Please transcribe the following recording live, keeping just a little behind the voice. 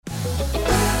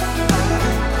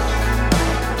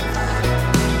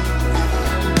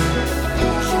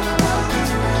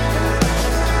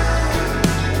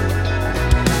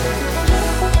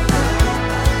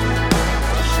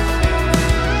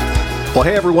Well,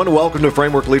 hey everyone, welcome to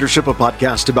Framework Leadership, a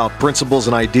podcast about principles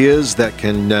and ideas that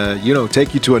can,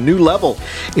 take you to a new level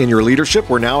in your leadership.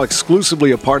 We're now exclusively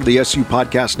a part of the SU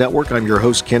Podcast Network. I'm your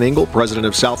host, Ken Engel, president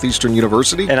of Southeastern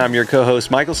University. And I'm your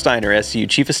co-host, Michael Steiner, SU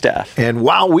Chief of Staff. And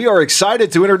wow, we are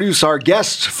excited to introduce our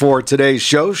guest for today's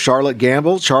show, Charlotte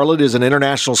Gamble. Charlotte is an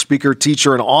international speaker,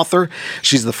 teacher, and author.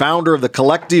 She's the founder of the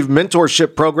Collective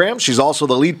Mentorship Program. She's also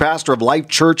the lead pastor of Life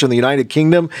Church in the United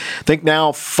Kingdom. I think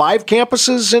now 5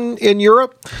 campuses in Europe,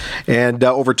 and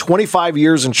over 25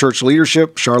 years in church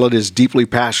leadership. Charlotte is deeply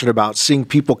passionate about seeing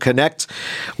people connect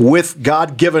with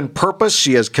God-given purpose.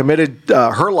 She has committed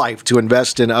her life to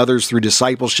invest in others through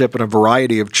discipleship in a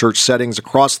variety of church settings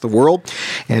across the world.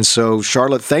 And so,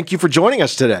 Charlotte, thank you for joining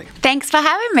us today. Thanks for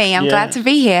having me. I'm glad to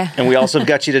be here. And we also have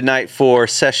got you tonight for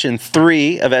session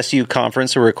 3 of SU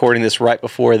Conference. We're recording this right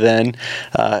before then.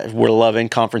 We're loving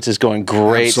conference is going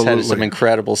great. Absolutely. It's had some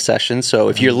incredible sessions. So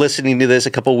if you're listening to this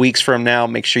a couple weeks from now,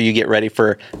 make sure you get ready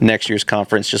for next year's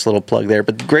conference. Just a little plug there.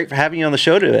 But great for having you on the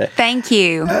show today. Thank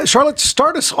you. Charlotte,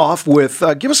 start us off with,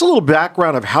 give us a little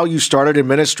background of how you started in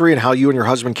ministry and how you and your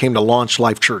husband came to launch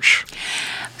Life Church.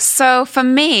 So for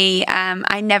me,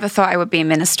 I never thought I would be in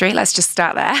ministry. Let's just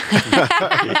start there.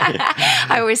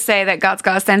 I always say that God's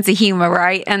got a sense of humor,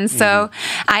 right? And so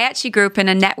I actually grew up in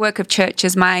a network of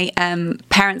churches. My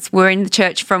parents were in the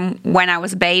church from when I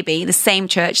was a baby, the same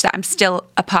church that I'm still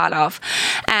a part of.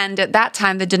 And at that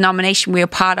time, the denomination we were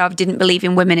part of didn't believe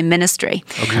in women in ministry.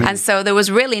 Okay. And so there was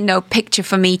really no picture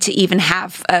for me to even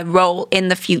have a role in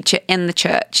the future in the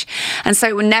church. And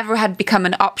so it never had become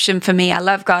an option for me. I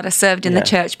love God. I served in the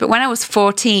church. But when I was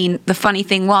 14, the funny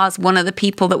thing was one of the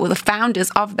people that were the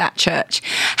founders of that church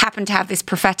happened to have this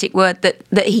prophetic word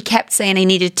that he kept saying he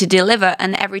needed to deliver.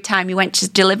 And every time he went to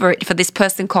deliver it for this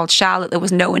person called Charlotte, there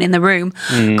was no one in the room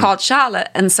called Charlotte.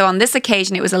 And so on this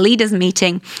occasion, it was a leaders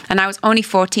meeting. And I was only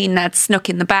 14 and I'd snuck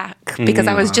in the back because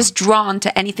I was just drawn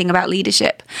to anything about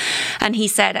leadership. And he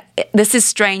said, this is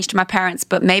strange to my parents,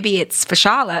 but maybe it's for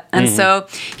Charlotte. And so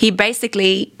he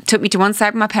basically took me to one side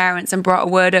of my parents and brought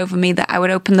a word over me that I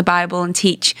would open the Bible and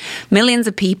teach millions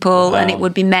of people, and it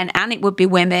would be men and it would be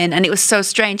women. And it was so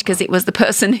strange because it was the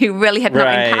person who really had not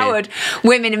empowered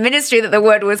women in ministry that the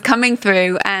word was coming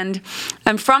through. And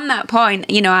from that point,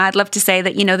 I'd love to say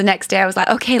that, the next day I was like,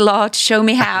 okay, Lord, show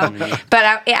me how.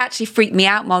 But it actually freaked me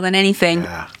out more than anything.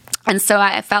 Yeah. And so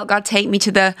I felt God take me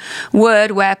to the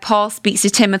word where Paul speaks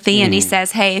to Timothy and he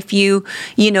says, hey, if you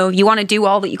want to do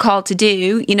all that you're called to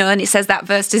do, and it says that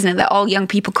verse, isn't it, that all young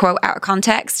people quote out of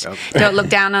context. Yep. Don't look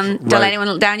down on, don't let anyone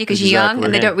look down on you because you're young,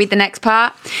 and they don't read the next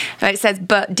part. It says,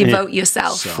 but devote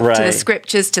yourself to the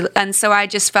scriptures. And so I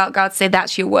just felt God say,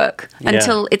 that's your work.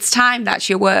 Until it's time, that's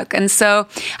your work. And so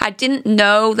I didn't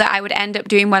know that I would end up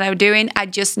doing what I was doing. I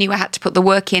just knew I had to put the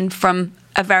work in from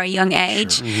a very young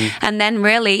age. Sure. And then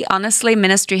really, honestly,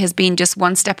 ministry has been just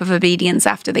one step of obedience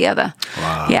after the other.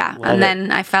 Wow. Yeah. And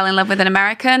then I fell in love with an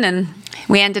American, and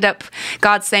we ended up,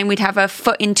 God saying we'd have a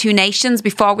foot in 2 nations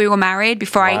before we were married,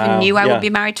 before I even knew I would be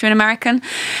married to an American.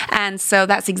 And so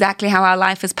that's exactly how our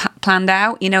life has planned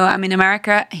out. I'm in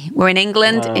America, we're in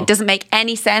England. Wow. It doesn't make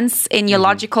any sense in your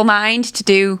logical mind to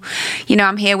do,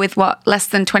 I'm here with less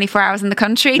than 24 hours in the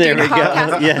country doing a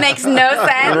podcast. It makes no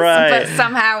sense, but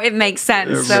somehow it makes sense.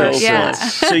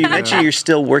 So you mentioned you're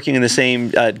still working in the same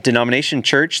denomination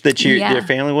church that your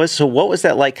family was. So what was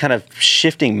that like, kind of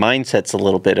shifting mindsets a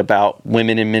little bit about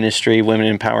women in ministry,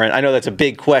 women empowerment? I know that's a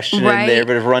big question in there,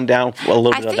 but run down a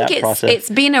little bit of that process. It's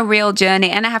been a real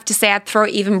journey, and I have to say I'd throw it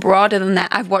even broader than that.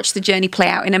 I've watched the journey play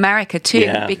out in America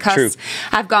too, because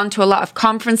I've gone to a lot of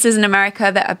conferences in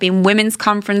America that have been women's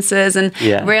conferences, and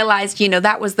realized,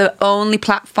 that was the only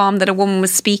platform that a woman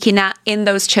was speaking at in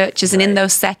those churches and in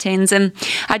those settings. And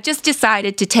I just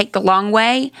decided to take the long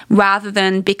way rather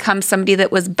than become somebody that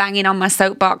was banging on my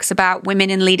soapbox about women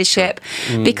in leadership,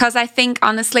 because I think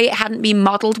honestly it hadn't been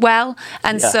modeled well,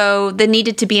 and so there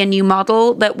needed to be a new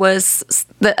model that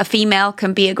a female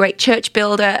can be a great church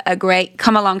builder, a great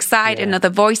come alongside another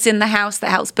voice in the house that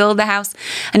helps build the house,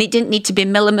 and it didn't need to be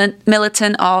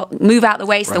militant or move out the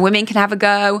way so the women can have a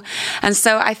go. And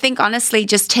so I think honestly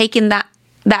just taking that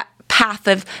path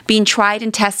of being tried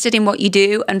and tested in what you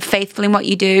do and faithful in what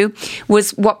you do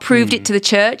was what proved it to the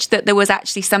church that there was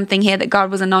actually something here that God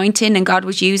was anointing and God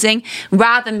was using,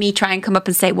 rather than me try and come up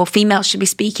and say, well, females should be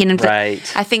speaking. And I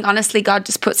think honestly God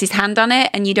just puts his hand on it,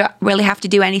 and you don't really have to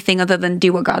do anything other than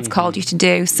do what God's called you to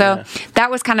do. So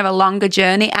that was kind of a longer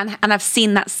journey, and I've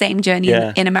seen that same journey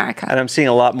in America. And I'm seeing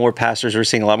a lot more pastors, we're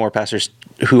seeing a lot more pastors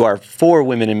who are for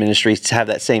women in ministry to have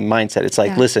that same mindset. It's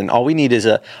like, listen, all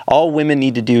women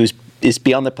need to do is is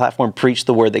be on the platform, preach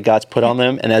the word that God's put on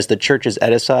them, and as the churches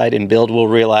edify and build, we'll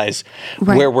realize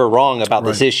where we're wrong about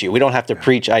this issue. We don't have to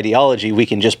preach ideology. We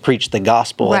can just preach the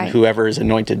gospel, and whoever is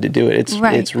anointed to do it.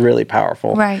 It's really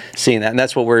powerful seeing that, and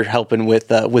that's what we're helping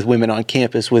with women on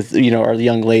campus, with our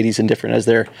young ladies and different, as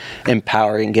they're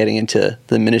empowering, getting into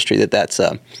the ministry.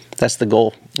 That's the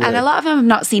goal. Really. And a lot of them have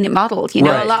not seen it modeled. A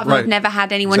lot of them have never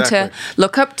had anyone to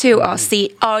look up to or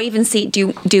see, or even see it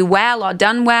do well or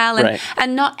done well.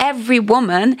 And not every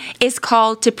woman is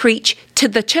called to preach to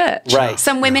the church. Right.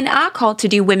 Some women are called to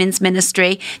do women's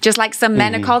ministry, just like some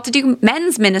men are called to do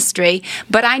men's ministry.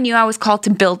 But I knew I was called to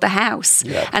build the house.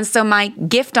 Yep. And so my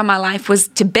gift on my life was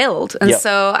to build. And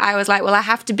so I was like, well, I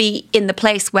have to be in the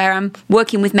place where I'm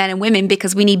working with men and women,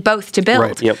 because we need both to build.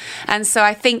 Right. Yep. And so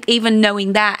I think even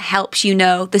knowing that helps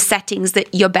the settings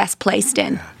that you're best placed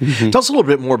in. Tell us a little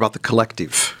bit more about the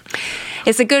collective.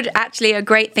 It's a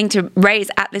great thing to raise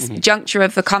at this juncture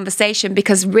of the conversation,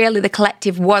 because really the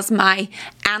collective was my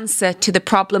answer to the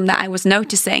problem that I was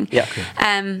noticing. Yeah.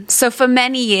 So for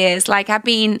many years, I've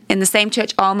been in the same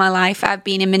church all my life. I've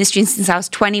been in ministry since I was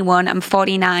 21. I'm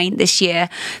 49 this year.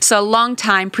 So a long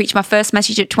time, preached my first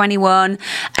message at 21.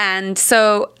 And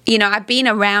so, I've been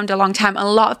around a long time. A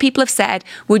lot of people have said,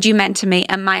 would you mentor me?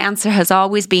 And my answer has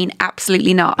always been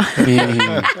absolutely not.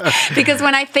 Because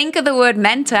when I think of the word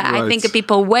mentor, I think of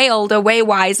people way older, way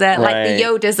wiser, like the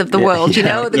Yodas of the world,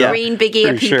 the green big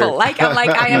ear people. Sure.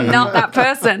 I am not that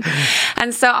person.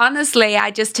 And so honestly,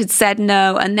 I just had said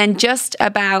no. And then just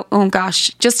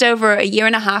over a year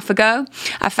and a half ago,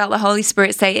 I felt the Holy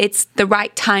Spirit say it's the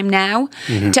right time now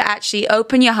to actually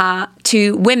open your heart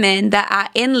to women that are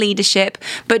in leadership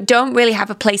but don't really have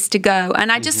a place to go. And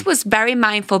I just was very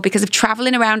mindful, because of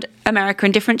traveling around America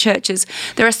in different churches,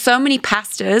 there are so many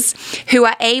pastors who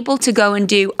are able to go and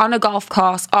do on a golf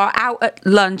course or out at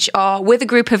lunch or with a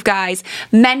group of guys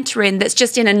mentoring that's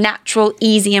just in a natural,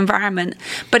 easy environment.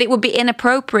 But it would be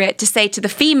inappropriate to say to the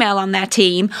female on their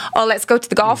team, oh, let's go to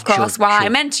the golf course while I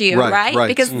mentor you, right?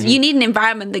 Because you need an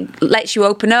environment that lets you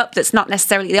open up, that's not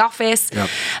necessarily the office. Yep.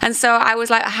 And so I was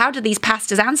like, how do these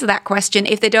pastors answer that question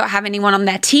if they don't have anyone on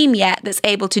their team yet that's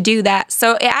able to do that?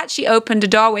 So it actually opened a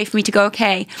doorway for me to go,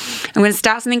 okay, I'm going to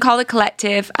start something called a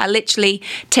collective. I literally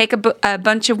take a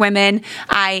bunch of women.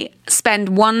 I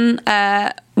spend one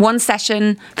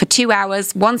session for 2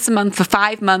 hours once a month for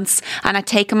 5 months, and I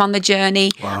take them on the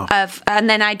journey and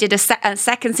then I did a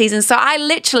second season. So I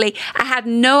had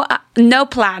no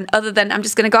plan other than I'm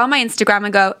just going to go on my Instagram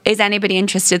and go, is anybody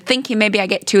interested? Thinking maybe I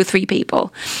get 2 or 3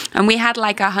 people. And we had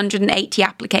 180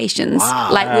 applications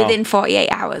within 48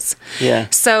 hours. Yeah.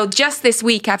 So just this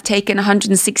week I've taken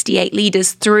 168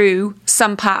 leaders through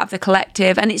some part of the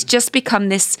collective, and it's just become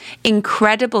this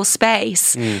incredible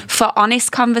space for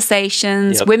honest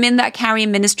conversations, women that are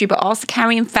carrying ministry but also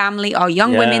carrying family, or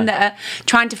young women that are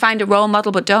trying to find a role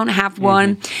model but don't have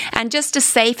one, and just a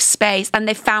safe space, and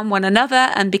they've found one another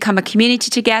and become a community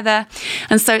together.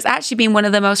 And so it's actually been one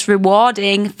of the most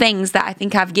rewarding things that I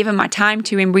think I've given my time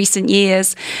to in recent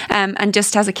years, and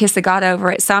just has a kiss of God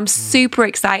over it. So I'm super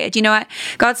excited. You know what?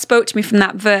 God spoke to me from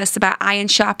that verse about iron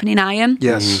sharpening iron.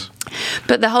 Yes.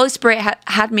 But the Holy Spirit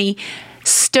had me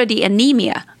study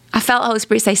anemia. I felt the Holy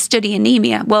Spirit say, study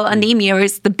anemia. Well, anemia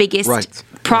is the biggest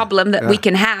problem that we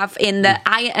can have in the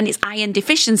iron, and it's iron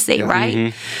deficiency,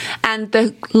 right? And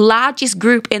the largest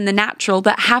group in the natural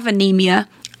that have anemia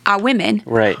are women,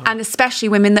 and especially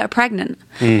women that are pregnant.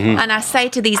 And I say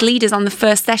to these leaders on the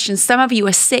first session, some of you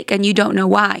are sick and you don't know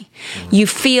why. You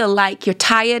feel like you're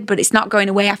tired, but it's not going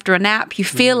away after a nap. You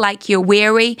feel like you're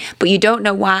weary, but you don't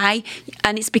know why.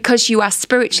 And it's because you are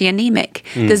spiritually anemic.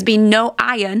 There's been no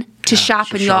iron to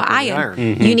sharpen your iron.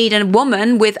 You need a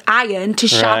woman with iron to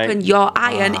sharpen your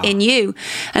iron in you.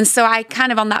 And so I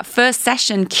kind of on that first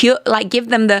session give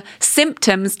them the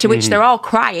symptoms to which they're all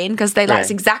crying, because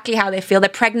that's exactly how they feel. They're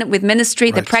pregnant with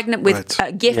ministry, they're pregnant with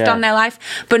a gift on their life,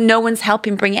 but no one's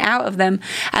helping bring it out of them.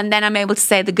 And then I'm able to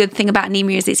say the good thing about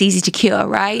anemia is it's easy to cure,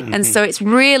 right? And so it's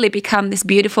really become this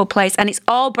beautiful place, and it's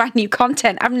all brand new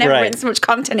content. I've never written so much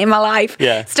content in my life.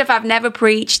 Stuff I've never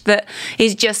preached that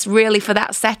is just really for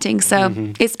that setting. So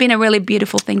it's been a really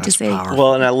beautiful thing to see. Powerful.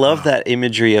 Well, and I love that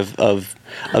imagery of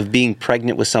being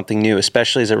pregnant with something new,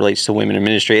 especially as it relates to women in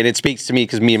ministry. And it speaks to me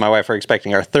because me and my wife are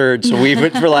expecting our third. So for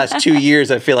the last 2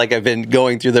 years, I feel like I've been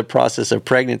going through the process of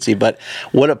pregnancy. But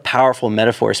what a powerful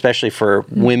metaphor, especially for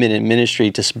women in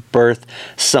ministry, to birth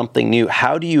something new.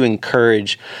 How do you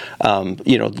encourage,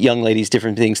 young ladies,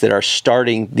 different things that are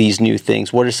starting these new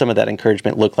things? What does some of that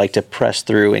encouragement look like to press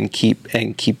through and keep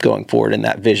going forward in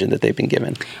that vision that they've been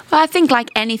given? Well, I think like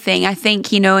anything,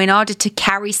 in order to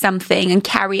carry something and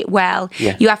carry it well,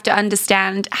 you have to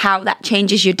understand how that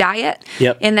changes your diet.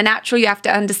 Yep. In the natural, you have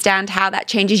to understand how that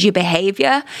changes your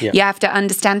behavior. Yep. You have to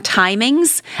understand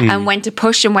timings and when to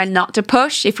push and when not to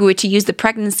push, if we were to use the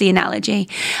pregnancy analogy.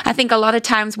 I think a lot of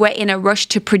times we're in a rush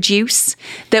to produce,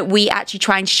 that we actually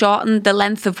try and shorten the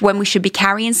length of when we should be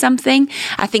carrying something.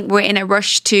 I think we're in a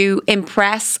rush to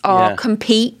impress or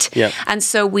compete. Yep. And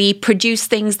so we produce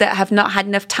things that have not had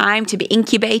enough time to be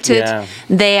incubated. Yeah.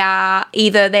 They are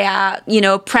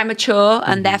premature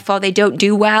and therefore they don't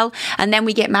do well. And then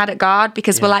we get mad at God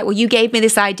because we're like, well, you gave me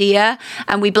this idea,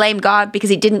 and we blame God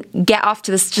because it didn't get off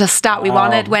to the start we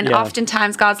wanted, when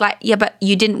oftentimes God's like, yeah, but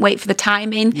you didn't wait for the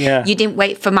timing. Yeah. You didn't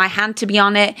wait for my hand to be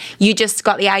on it. You just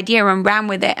got the idea and ran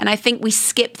with it. And I think we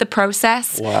skip the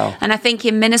process. Wow. And I think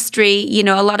in ministry,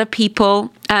 a lot of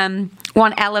people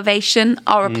want elevation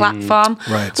or a platform.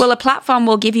 Right. Well, a platform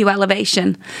will give you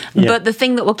elevation, but the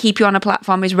thing that will keep you on a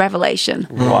platform is revelation.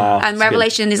 Wow. And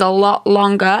revelation is a lot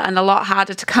longer and a lot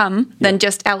harder to come than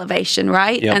just elevation,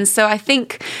 right? Yep. And so I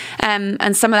think,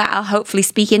 and some of that I'll hopefully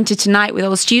speak into tonight with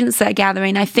all the students that are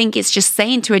gathering, I think it's just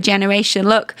saying to a generation,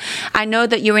 look, I know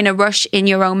that you're in a rush in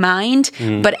your own mind,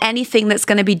 but anything that's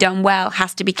going to be done well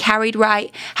has to be carried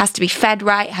right, has to be fed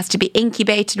right, has to be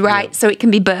incubated right, so it can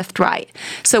be birthed right.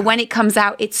 So when it comes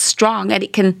out, it's strong and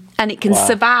it can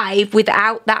survive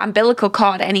without that umbilical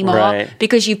cord anymore,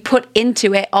 because you've put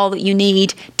into it all that you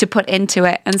need to put into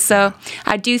it. And so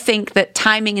I do think that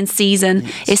timing and season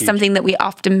is something that we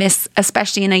often miss,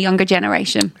 especially in a younger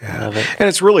generation. Yeah. And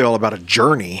it's really all about a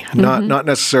journey, not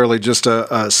necessarily just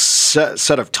a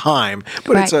set of time,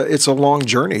 but it's a long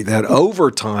journey that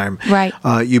over time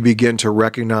you begin to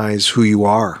recognize who you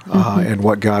are and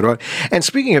what God. And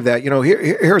speaking of that,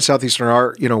 here at Southeastern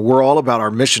Art, we're all about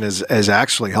our mission as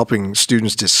actually helping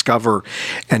students discover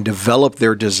and develop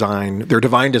their divine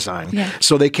design,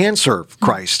 so they can serve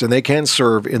Christ and they can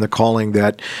serve in the calling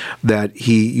that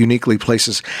He uniquely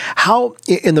places. How,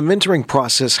 in the mentoring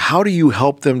process, how do you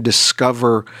help them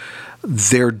discover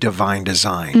their divine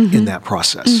design in that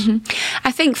process?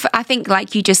 I think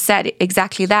like you just said,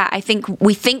 exactly that. I think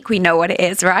we know what it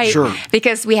is, right? Sure.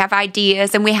 Because we have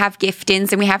ideas and we have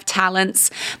giftings and we have talents.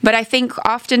 But I think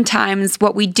oftentimes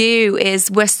what we do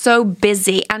is we're so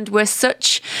busy and we're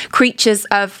such creatures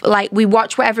of, like, we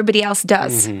watch what everybody else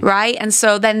does, right? And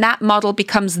so then that model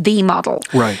becomes the model.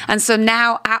 Right. And so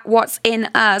now what's in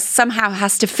us somehow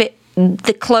has to fit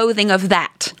the clothing of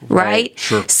that, right?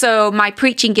 Sure. So my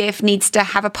preaching gift needs to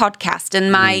have a podcast,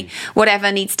 and my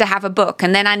whatever needs to have a book,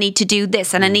 and then I need to do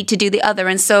this and I need to do the other.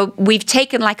 And so we've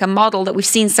taken like a model that we've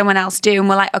seen someone else do, and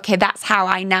we're like, okay, that's how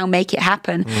I now make it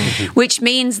happen, which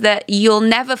means that you'll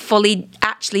never fully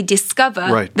actually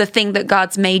discover the thing that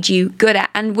God's made you good at.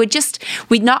 And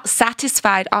we're not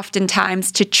satisfied oftentimes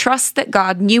to trust that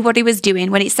God knew what He was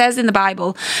doing, when it says in the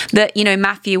Bible that, in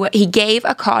Matthew, He gave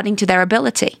according to their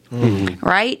ability.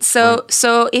 Right?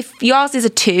 So if yours is a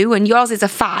 2 and yours is a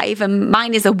 5 and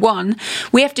mine is a 1,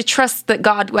 we have to trust that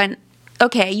God went,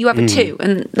 okay, you have a 2,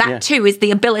 and that 2 is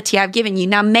the ability I've given you.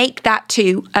 Now make that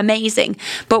 2 amazing.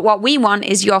 But what we want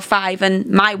is your 5 and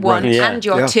my 1 and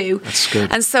your 2. That's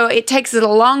good. And so it takes us a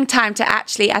long time to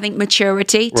actually, I think,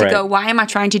 maturity to go, why am I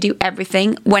trying to do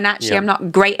everything when actually I'm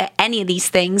not great at any of these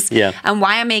things? Yeah. And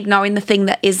why am I ignoring the thing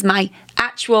that is my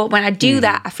actual, when I do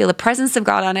that, I feel the presence of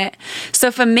God on it.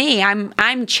 So for me,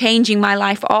 I'm changing my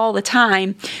life all the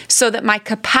time so that my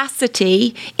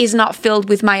capacity is not filled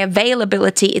with my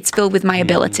availability, it's filled with my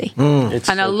ability.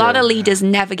 And a lot of leaders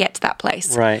never get to that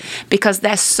place. Right. Because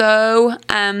they're so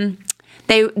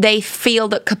they feel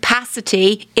that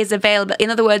capacity is available. In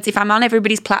other words, if I'm on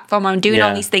everybody's platform, or I'm doing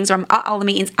all these things, or I'm at all the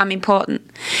meetings, I'm important.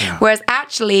 Whereas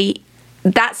actually,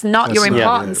 that's not your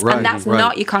importance, and that's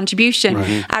not your contribution.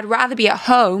 I'd rather be at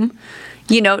home,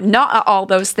 not at all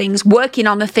those things, working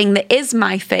on the thing that is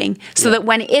my thing, so that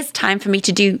when it is time for me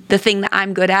to do the thing that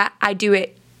I'm good at, I do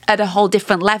it at a whole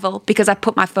different level because I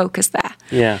put my focus there.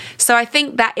 Yeah. So I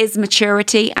think that is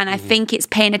maturity, and I think it's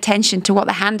paying attention to what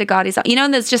the hand of God is.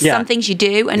 And there's just some things you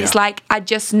do, and it's like, I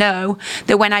just know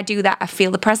that when I do that, I feel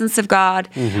the presence of God.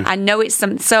 I know it's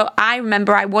something. So I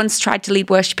remember I once tried to lead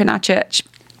worship in our church.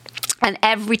 And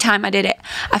every time I did it,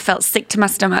 I felt sick to my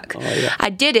stomach. I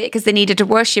did it because they needed a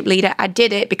worship leader. I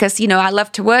did it because, I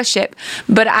love to worship.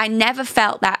 But I never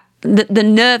felt that, the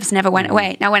nerves never went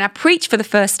away. Now, when I preached for the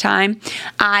first time,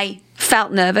 I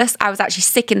felt nervous. I was actually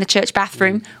sick in the church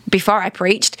bathroom before I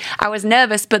preached. I was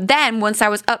nervous, but then once I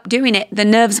was up doing it, the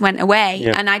nerves went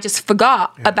away, and I just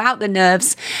forgot about the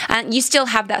nerves. And you still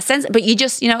have that sense, but you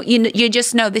just, you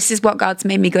just know this is what God's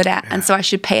made me good at, and so I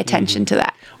should pay attention to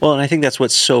that. Well, and I think that's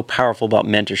what's so powerful about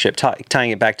mentorship,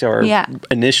 tying it back to our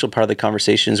initial part of the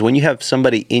conversation, is when you have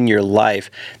somebody in your life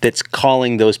that's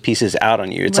calling those pieces out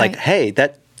on you. It's like, hey,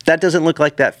 that doesn't look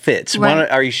like that fits. Right.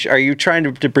 Are you trying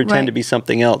to pretend to be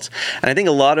something else? And I think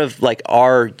a lot of like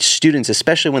our students,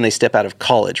 especially when they step out of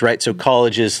college, right? So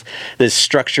college is this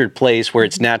structured place where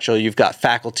it's natural. You've got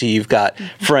faculty, you've got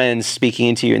friends speaking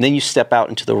into you, and then you step out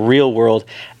into the real world.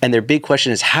 And their big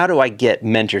question is, how do I get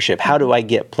mentorship? How do I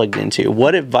get plugged into?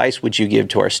 What advice would you give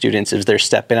to our students as they're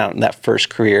stepping out in that first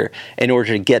career in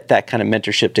order to get that kind of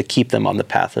mentorship to keep them on the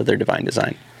path of their divine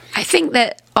design? I think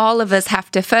that all of us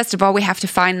have to, first of all, we have to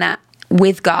find that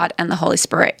with God and the Holy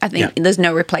Spirit. I think there's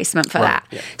no replacement for that.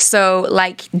 Yeah. So,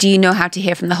 like, do you know how to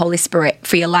hear from the Holy Spirit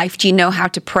for your life? Do you know how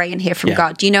to pray and hear from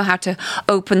God? Do you know how to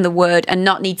open the Word and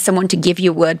not need someone to give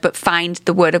you a word, but find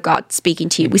the Word of God speaking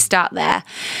to you? We start there.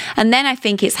 And then I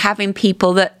think it's having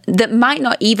people that might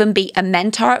not even be a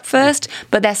mentor at first,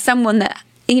 but there's someone that,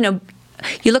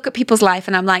 you look at people's life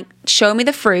and I'm like, show me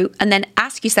the fruit, and then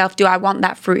ask yourself, do I want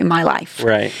that fruit in my life?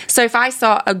 Right. So if I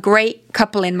saw a great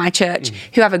couple in my church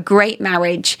who have a great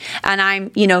marriage and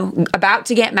I'm, about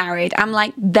to get married, I'm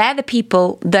like, they're the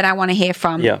people that I want to hear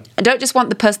from. Yeah. I don't just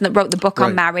want the person that wrote the book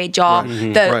on marriage or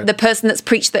the person that's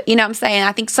preached that, what I'm saying?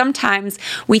 I think sometimes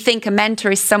we think a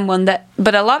mentor is someone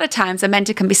but a lot of times a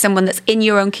mentor can be someone that's in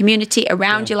your own community,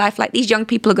 around your life. Like these young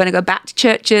people are going to go back to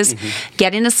churches,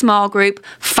 get in a small group,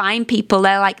 find people.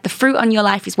 They're like, the fruit on your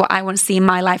life is what I want to see in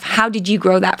my life. How did you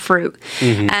grow that fruit?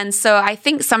 And so I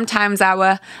think sometimes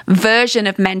our version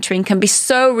of mentoring can be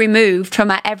so removed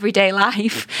from our everyday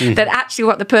life that actually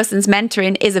what the person's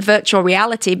mentoring is a virtual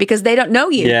reality because they don't know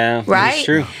you. Yeah, right? That's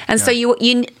true. And so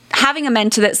you having a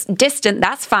mentor that's distant,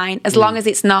 that's fine as long as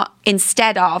it's not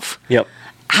instead of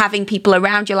having people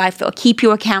around your life that will keep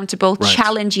you accountable,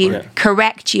 challenge you,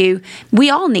 correct you. We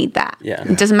all need that. Yeah.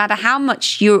 It doesn't matter how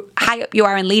high up you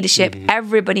are in leadership,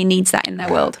 everybody needs that in their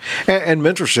world. And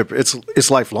mentorship, it's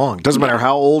lifelong. Doesn't matter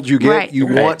how old you get, you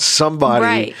want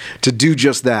somebody to do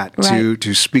just that,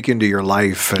 to speak into your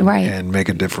life and make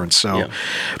a difference. So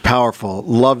powerful.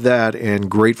 Love that and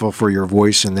grateful for your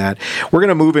voice in that. We're going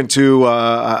to move into,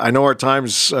 I know our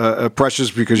time's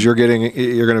precious because you're going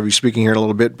to be speaking here in a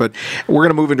little bit, but we're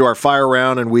going to move into our fire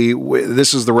round, and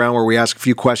this is the round where we ask a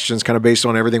few questions kind of based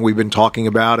on everything we've been talking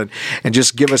about, and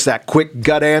just give us that quick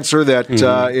gut answer that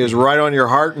is right on your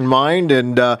heart and mind.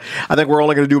 And I think we're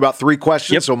only going to do about 3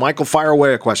 questions. So Michael, fire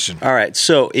away a question. All right.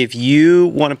 So if you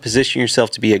want to position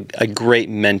yourself to be a great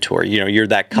mentor, you're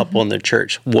that couple in the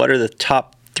church, what are the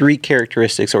top 3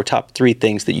 characteristics or top 3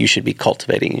 things that you should be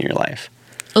cultivating in your life?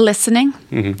 Listening,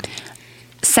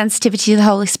 sensitivity to the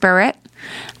Holy Spirit,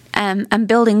 and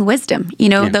building wisdom.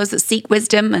 Those that seek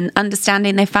wisdom and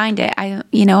understanding, they find it.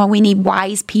 We need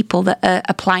wise people that are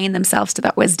applying themselves to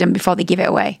that wisdom before they give it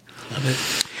away. Love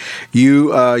it.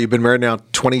 You've been married now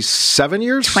 27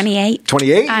 years? 28.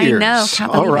 28 years. I know.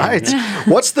 All right.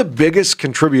 What's the biggest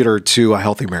contributor to a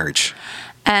healthy marriage?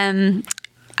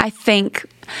 I think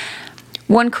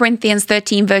 1 Corinthians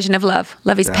 13 version of love.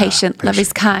 Love is patient. Love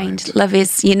is kind. Right. Love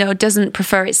is, doesn't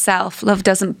prefer itself. Love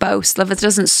doesn't boast. Love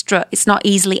doesn't strut. It's not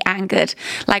easily angered.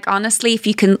 Like, honestly,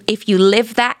 if you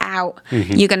live that out,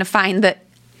 you're going to find that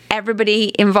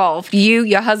everybody involved,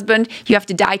 your husband, you have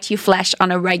to die to your flesh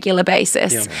on a regular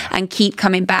basis and keep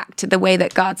coming back to the way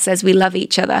that God says we love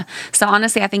each other. So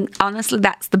honestly, I think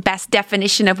that's the best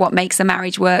definition of what makes a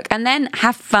marriage work. And then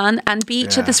have fun and be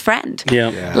each other's friend.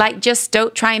 Like, just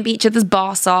don't try and be each other's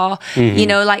boss or,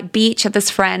 like, be each other's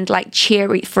friend, like, cheer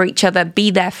for each other,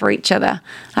 be there for each other.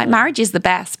 Like, marriage is the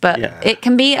best, but it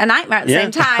can be a nightmare at the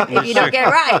same time if you don't get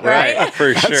it right?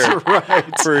 For sure.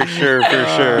 For sure.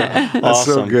 Awesome. That's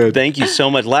so good. Thank you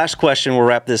so much. Last question, we'll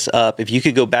wrap this up. If you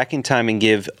could go back in time and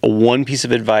give one piece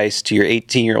of advice to your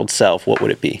 18-year-old self, what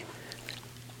would it be?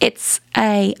 It's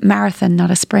a marathon, not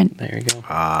a sprint. There you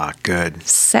go. Good.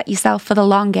 Set yourself for the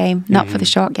long game, not for the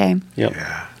short game. Yep.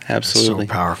 Yeah. Absolutely.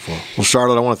 So powerful. Well,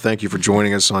 Charlotte, I want to thank you for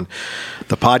joining us on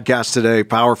the podcast today.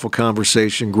 Powerful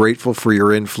conversation. Grateful for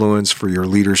your influence, for your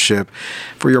leadership,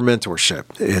 for your mentorship.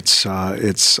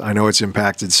 I know it's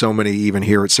impacted so many, even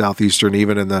here at Southeastern,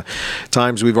 even in the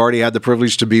times we've already had the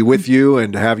privilege to be with you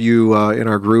and to have you in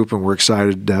our group, and we're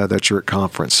excited that you're at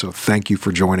conference. So thank you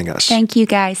for joining us. Thank you,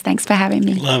 guys. Thanks for having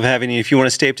me. Love having you. If you want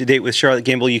to stay up to date with Charlotte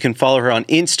Gamble, you can follow her on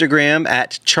Instagram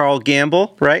at Charl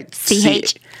Gamble, right?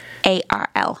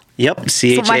 That's Yep,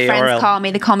 what my friends call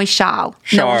me. They call me Charl.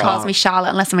 No one calls me Charlotte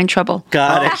unless I'm in trouble.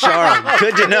 Got it, Charl.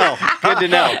 Good to know. Good to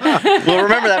know. We'll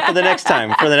remember that for the next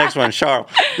time, for the next one. Charl.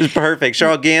 This is perfect.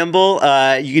 Charl Gamble,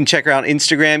 you can check her out on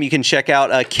Instagram. You can check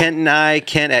out Kent and I,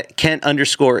 Kent at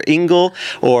Kent_Ingle,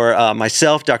 or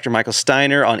myself, Dr. Michael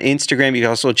Steiner, on Instagram. You can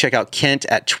also check out Kent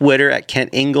at Twitter at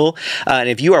Kent Ingle. And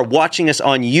if you are watching us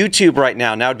on YouTube right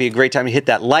now would be a great time to hit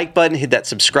that like button, hit that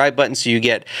subscribe button so you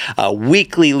get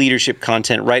weekly leadership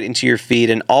content right into your feed.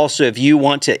 And also, if you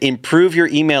want to improve your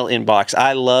email inbox,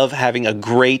 I love having a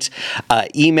great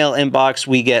email inbox.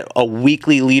 We get a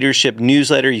weekly leadership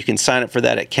newsletter. You can sign up for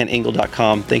that at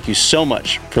kentingle.com. Thank you so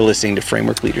much for listening to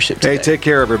Framework Leadership today. Hey, take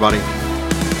care, everybody.